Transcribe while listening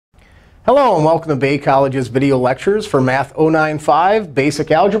Hello and welcome to Bay College's video lectures for MATH095 Basic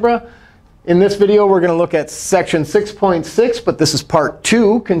Algebra. In this video, we're going to look at section 6.6, but this is part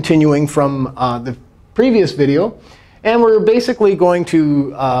 2, continuing from the previous video. And we're basically going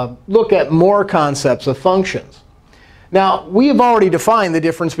to look at more concepts of functions. Now, we have already defined the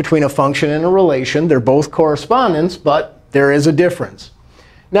difference between a function and a relation. They're both correspondence, but there is a difference.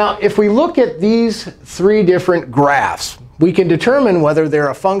 Now, if we look at these three different graphs, we can determine whether they're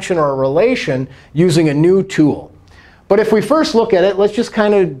a function or a relation using a new tool. But if we first look at it, let's just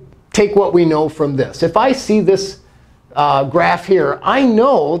kind of take what we know from this. If I see this graph here, I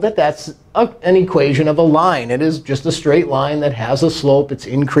know that that's an equation of a line. It is just a straight line that has a slope. It's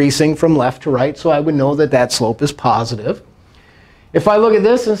increasing from left to right, so I would know that that slope is positive. If I look at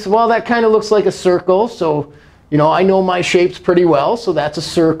this and say, well, that kind of looks like a circle, so I know my shapes pretty well, so that's a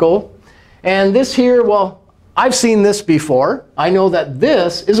circle. And this here, well, I've seen this before. I know that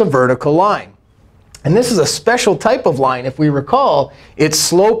this is a vertical line. And this is a special type of line. If we recall, its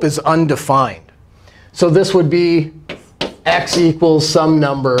slope is undefined. So this would be x equals some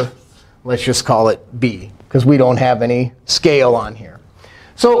number. Let's just call it b, because we don't have any scale on here.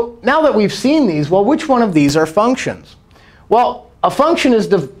 So now that we've seen these, well, which one of these are functions? Well, a function is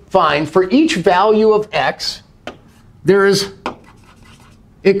defined for each value of x.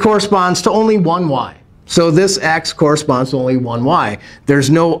 It corresponds to only one y. So this x corresponds to only one y. There's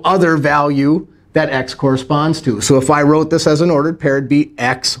no other value that x corresponds to. So if I wrote this as an ordered pair, it'd be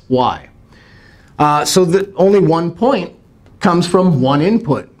x, y. So only one point comes from one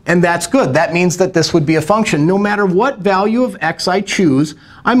input. And that's good. That means that this would be a function. No matter what value of x I choose,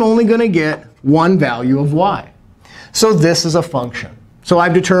 I'm only going to get one value of y. So this is a function. So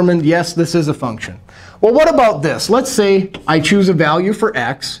I've determined, yes, this is a function. Well, what about this? Let's say I choose a value for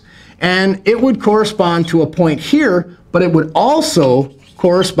x. And it would correspond to a point here, but it would also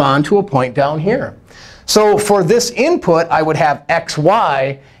correspond to a point down here. So for this input, I would have x,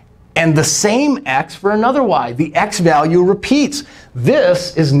 y, and the same x for another y. The x value repeats.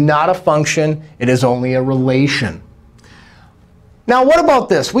 This is not a function. It is only a relation. Now, what about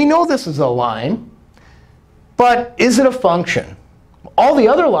this? We know this is a line. But is it a function? All the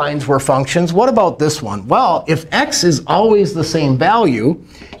other lines were functions. What about this one? Well, if x is always the same value,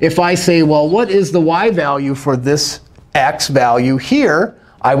 if I say, well, what is the y value for this x value here,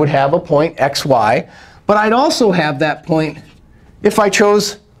 I would have a point x, y. But I'd also have that point if I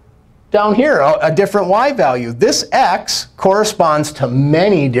chose down here a different y value. This x corresponds to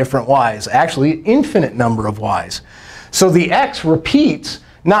many different y's, actually an infinite number of y's. So the x repeats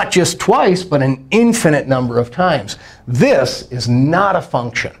not just twice, but an infinite number of times. This is not a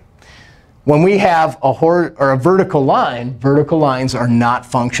function. When we have a vertical line, vertical lines are not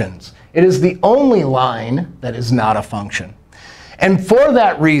functions. It is the only line that is not a function. And for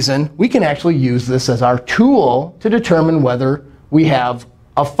that reason, we can actually use this as our tool to determine whether we have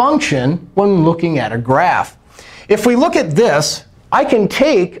a function when looking at a graph. If we look at this, I can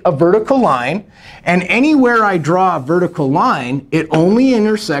take a vertical line, and anywhere I draw a vertical line, it only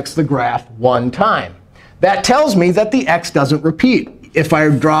intersects the graph one time. That tells me that the x doesn't repeat. If I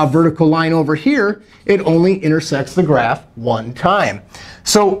draw a vertical line over here, it only intersects the graph one time.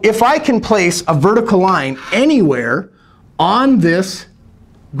 So if I can place a vertical line anywhere on this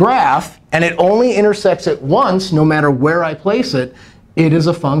graph, and it only intersects it once, no matter where I place it, it is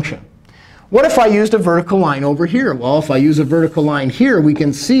a function. What if I used a vertical line over here? Well, if I use a vertical line here, we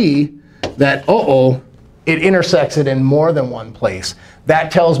can see that, it intersects it in more than one place.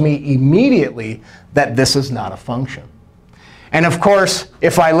 That tells me immediately that this is not a function. And of course,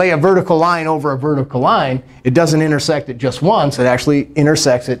 if I lay a vertical line over a vertical line, it doesn't intersect it just once. It actually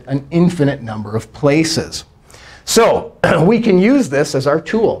intersects it an infinite number of places. So we can use this as our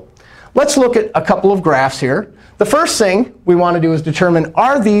tool. Let's look at a couple of graphs here. The first thing we want to do is determine,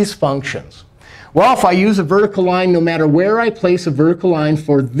 are these functions? Well, if I use a vertical line, no matter where I place a vertical line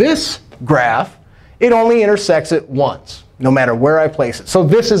for this graph, it only intersects it once, no matter where I place it. So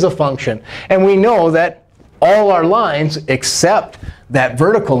this is a function. And we know that all our lines, except that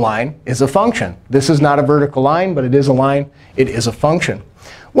vertical line, is a function. This is not a vertical line, but it is a line. It is a function.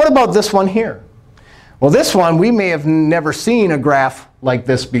 What about this one here? Well, this one, we may have never seen a graph like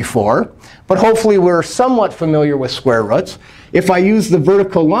this before. But hopefully, we're somewhat familiar with square roots. If I use the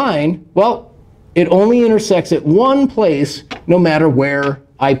vertical line, well, it only intersects at one place, no matter where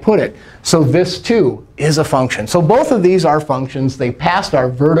I put it. So this, too, is a function. So both of these are functions. They passed our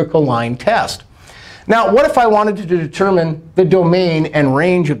vertical line test. Now, what if I wanted to determine the domain and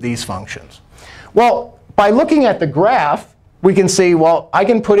range of these functions? Well, by looking at the graph, we can say, well, I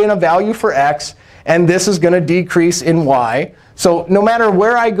can put in a value for x, and this is going to decrease in y. So no matter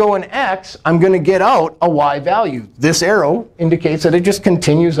where I go in x, I'm going to get out a y value. This arrow indicates that it just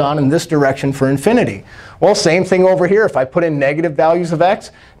continues on in this direction for infinity. Well, same thing over here. If I put in negative values of x,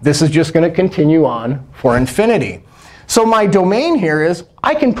 this is just going to continue on for infinity. So my domain here is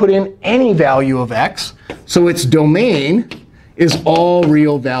I can put in any value of x. So its domain is all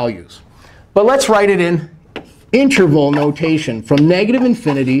real values. But let's write it in interval notation from negative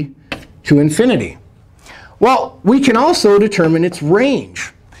infinity to infinity. Well, we can also determine its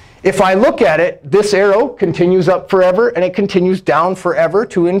range. If I look at it, this arrow continues up forever, and it continues down forever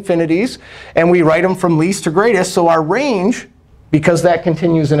to infinities. And we write them from least to greatest. So our range, because that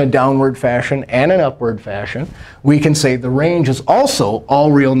continues in a downward fashion and an upward fashion, we can say the range is also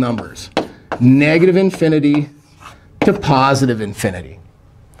all real numbers, negative infinity to positive infinity.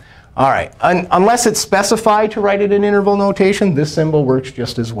 All right, unless it's specified to write it in interval notation, this symbol works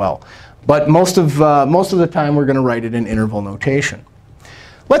just as well. But most of the time, we're going to write it in interval notation.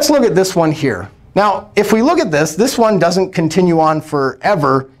 Let's look at this one here. Now, if we look at this, this one doesn't continue on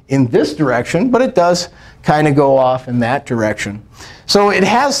forever in this direction, but it does kind of go off in that direction. So it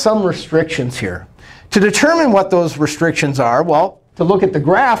has some restrictions here. To determine what those restrictions are, well, to look at the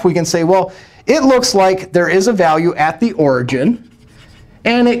graph, we can say, well, it looks like there is a value at the origin,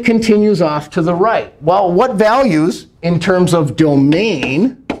 and it continues off to the right. Well, what values in terms of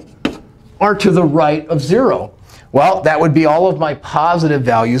domain are to the right of 0? Well, that would be all of my positive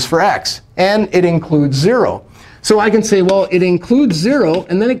values for x. And it includes 0. So I can say, well, it includes 0,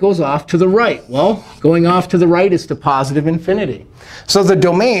 and then it goes off to the right. Well, going off to the right is to positive infinity. So the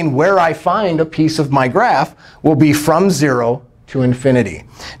domain where I find a piece of my graph will be from 0 to infinity.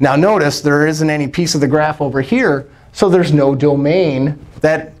 Now notice there isn't any piece of the graph over here, so there's no domain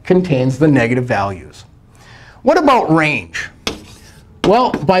that contains the negative values. What about range?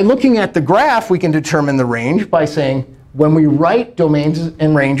 Well, by looking at the graph, we can determine the range by saying, when we write domains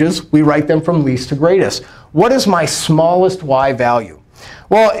and ranges, we write them from least to greatest. What is my smallest y value?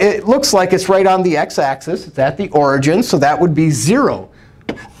 Well, it looks like it's right on the x-axis. It's at the origin, so that would be 0.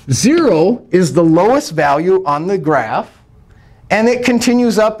 0 is the lowest value on the graph. And it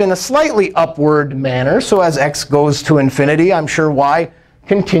continues up in a slightly upward manner. So as x goes to infinity, I'm sure y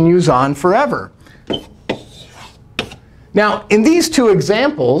continues on forever. Now, in these two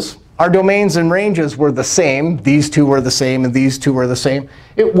examples, our domains and ranges were the same. These two were the same, and these two were the same.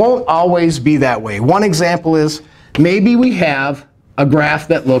 It won't always be that way. One example is maybe we have a graph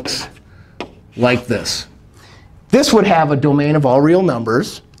that looks like this. This would have a domain of all real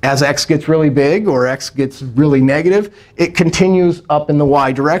numbers. As x gets really big or x gets really negative, it continues up in the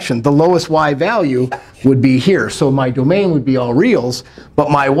y direction. The lowest y value would be here. So my domain would be all reals, but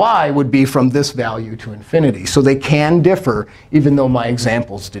my y would be from this value to infinity. So they can differ, even though my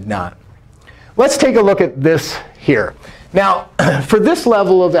examples did not. Let's take a look at this here. Now, for this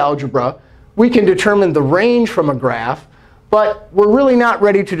level of algebra, we can determine the range from a graph, but we're really not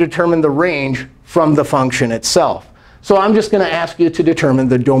ready to determine the range from the function itself. So I'm just going to ask you to determine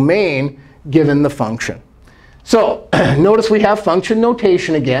the domain given the function. So notice we have function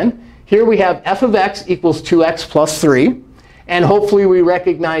notation again. Here we have f of x equals 2x plus 3. And hopefully we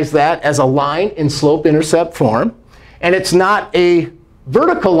recognize that as a line in slope-intercept form. And it's not a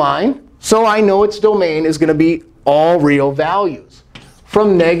vertical line, so I know its domain is going to be all real values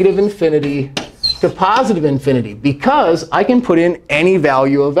from negative infinity to positive infinity, because I can put in any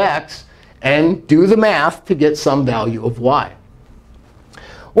value of x and do the math to get some value of y.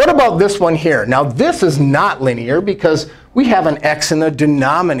 What about this one here? Now, this is not linear because we have an x in the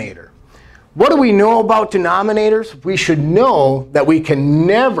denominator. What do we know about denominators? We should know that we can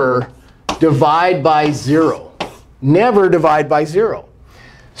never divide by 0. Never divide by 0.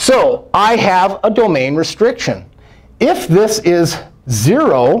 So I have a domain restriction. If this is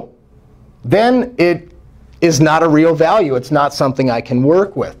 0, then it is not a real value. It's not something I can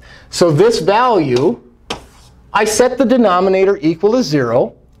work with. So this value, I set the denominator equal to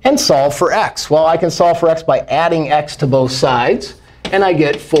 0 and solve for x. Well, I can solve for x by adding x to both sides. And I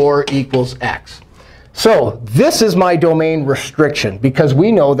get 4 equals x. So this is my domain restriction, because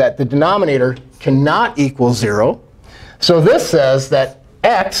we know that the denominator cannot equal 0. So this says that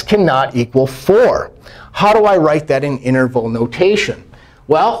x cannot equal 4. How do I write that in interval notation?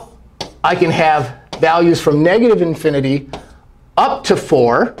 Well, I can have values from negative infinity up to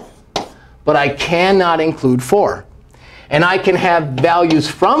 4, but I cannot include 4. And I can have values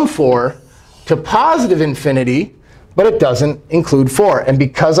from 4 to positive infinity, but it doesn't include 4. And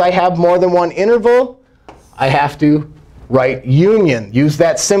because I have more than one interval, I have to write union. Use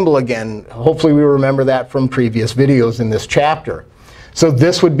that symbol again. Hopefully we remember that from previous videos in this chapter. So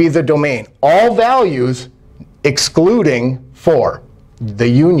this would be the domain. All values excluding 4, the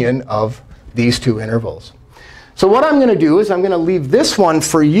union of these two intervals. So what I'm going to do is I'm going to leave this one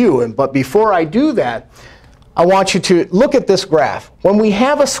for you. But before I do that, I want you to look at this graph. When we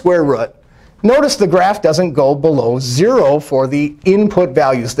have a square root, notice the graph doesn't go below 0 for the input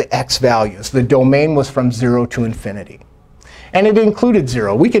values, the x values. The domain was from 0 to infinity. And it included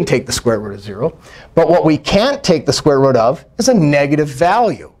 0. We can take the square root of 0. But what we can't take the square root of is a negative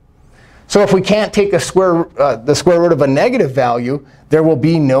value. So if we can't take the square root of a negative value, there will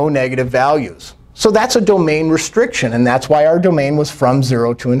be no negative values. So that's a domain restriction. And that's why our domain was from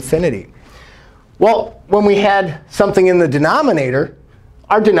 0 to infinity. Well, when we had something in the denominator,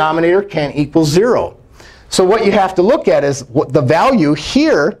 our denominator can't equal 0. So what you have to look at is the value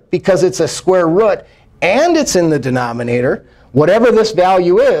here, because it's a square root and it's in the denominator, whatever this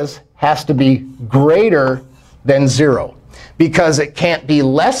value is has to be greater than 0. Because it can't be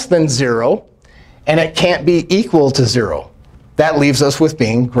less than 0, and it can't be equal to 0. That leaves us with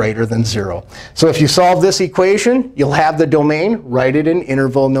being greater than 0. So if you solve this equation, you'll have the domain. Write it in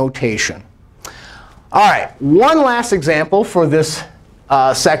interval notation. All right, one last example for this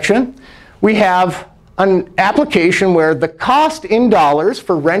section. We have an application where the cost in dollars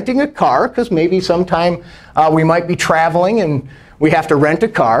for renting a car, because maybe sometime we might be traveling and we have to rent a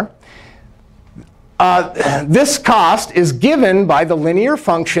car. This cost is given by the linear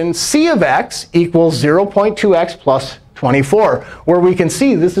function c of x equals 0.2x plus 24, where we can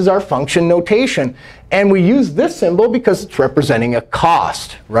see this is our function notation. And we use this symbol because it's representing a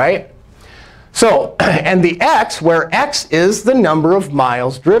cost, right? So, and the x, where x is the number of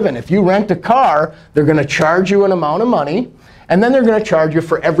miles driven. If you rent a car, they're going to charge you an amount of money. And then they're going to charge you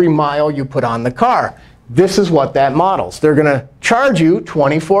for every mile you put on the car. This is what that models. They're going to charge you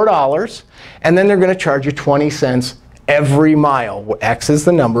 $24. And then they're going to charge you 20 cents every mile. X is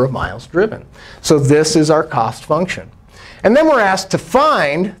the number of miles driven. So this is our cost function. And then we're asked to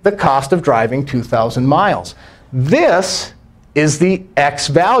find the cost of driving 2,000 miles. This is the x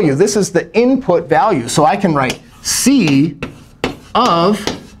value. This is the input value. So I can write c of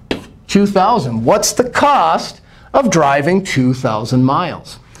 2,000. What's the cost of driving 2,000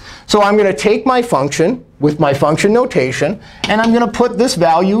 miles? So I'm going to take my function with my function notation, and I'm going to put this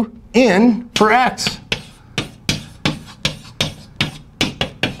value in for x.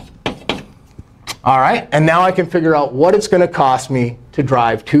 All right, and now I can figure out what it's going to cost me to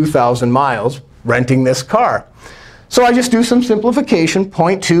drive 2,000 miles renting this car. So I just do some simplification.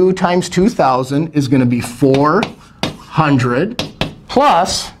 0.2 times 2,000 is going to be 400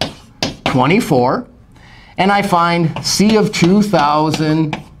 plus 24. And I find c of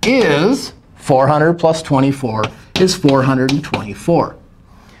 2,000 is 400 plus 24 is 424.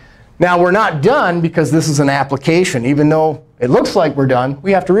 Now, we're not done because this is an application. Even though it looks like we're done,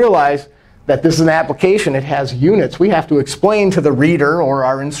 we have to realize that this is an application. It has units. We have to explain to the reader or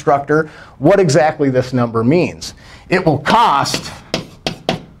our instructor what exactly this number means. It will cost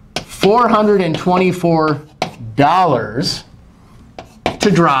 $424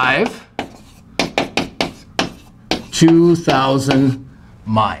 to drive 2,000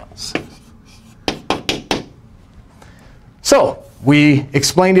 miles. So we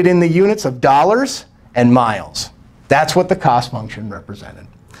explained it in the units of dollars and miles. That's what the cost function represented.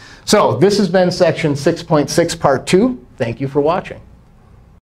 So this has been section 6.6, part 2. Thank you for watching.